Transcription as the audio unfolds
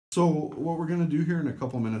So what we're going to do here in a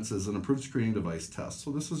couple minutes is an approved screening device test.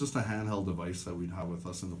 So this is just a handheld device that we'd have with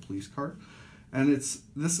us in the police car. And this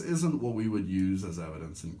isn't what we would use as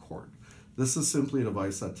evidence in court. This is simply a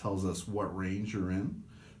device that tells us what range you're in.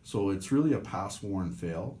 So it's really a pass, warn,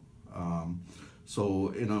 fail. So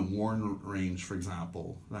in a warn range, for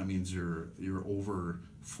example, that means you're over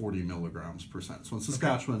 40 milligrams percent. So in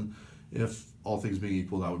Saskatchewan, if all things being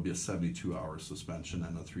equal, that would be a 72-hour suspension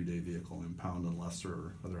and a 3-day vehicle impound unless there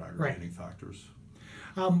are other aggravating factors.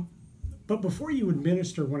 But before you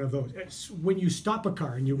administer one of those, when you stop a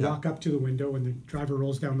car and you walk up to the window and the driver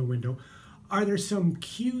rolls down the window, are there some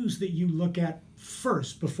cues that you look at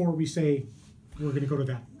first before we say we're going to go to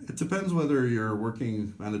that? It depends whether you're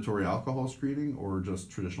working mandatory alcohol screening or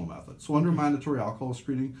just traditional methods. So under mandatory alcohol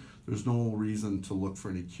screening, there's no reason to look for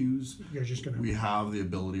any cues. You're just going to... We have the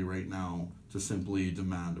ability right now to simply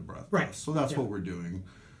demand a breath test. So that's what we're doing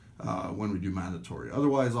when we do mandatory.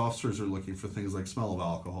 Otherwise, officers are looking for things like smell of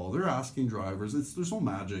alcohol. They're asking drivers. There's no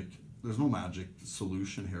magic. There's no magic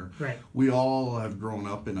solution here. Right. We all have grown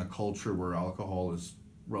up in a culture where alcohol is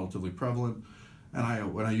relatively prevalent.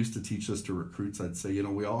 And when I used to teach this to recruits, I'd say,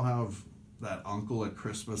 we all have that uncle at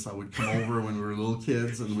Christmas that would come over when we were little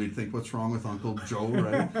kids and we'd think, what's wrong with Uncle Joe,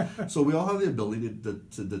 right? So we all have the ability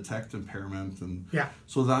to detect impairment. And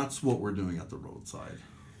so that's what we're doing at the roadside.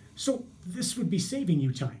 So this would be saving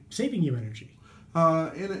you time, saving you energy.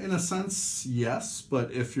 In a sense, yes,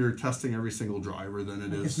 but if you're testing every single driver, then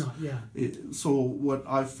it is. It's not, so what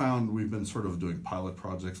I've found, we've been sort of doing pilot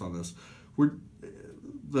projects on this.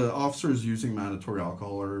 The officers using mandatory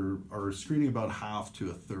alcohol are screening about half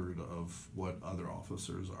to a third of what other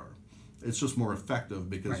officers are. It's just more effective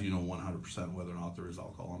because you know 100% whether or not there is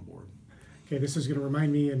alcohol on board. Okay, this is going to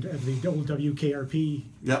remind me of the old WKRP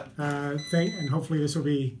thing, and hopefully this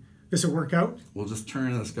will work out. We'll just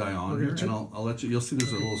turn this guy on here, and I'll let you. You'll see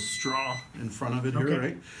there's a little straw in front of it here,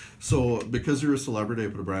 right? So because you're a celebrity, I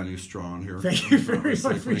put a brand new straw on here. Thank you very much.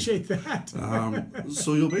 I appreciate that.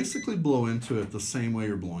 So you'll basically blow into it the same way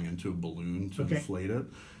you're blowing into a balloon to inflate it,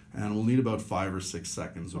 and we'll need about 5 or 6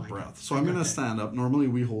 seconds of breath. So I'm going to stand up. Normally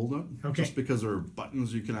we hold it, just because there are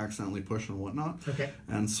buttons you can accidentally push and whatnot.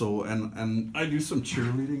 And so and I do some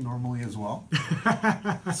cheerleading normally as well.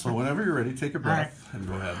 So whenever you're ready, take a breath and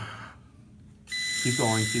go ahead. Keep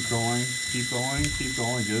going, keep going, keep going, keep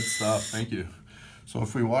going. Good stuff. Thank you. So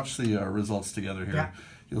if we watch the results together here,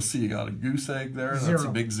 you'll see you got a goose egg there. That's a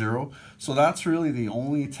big 0. So that's really the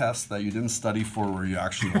only test that you didn't study for where you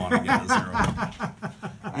actually want to get a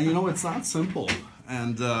 0. And it's that simple.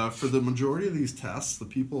 And for the majority of these tests, the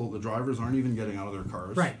drivers aren't even getting out of their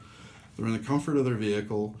cars. They're in the comfort of their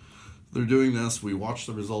vehicle. They're doing this. We watch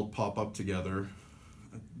the result pop up together.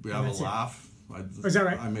 We have a laugh. Is that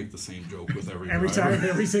right? I make the same joke with every time,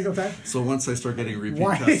 every single time. So once I start getting repeat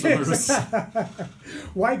customers,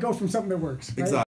 why go from something that works? Exactly.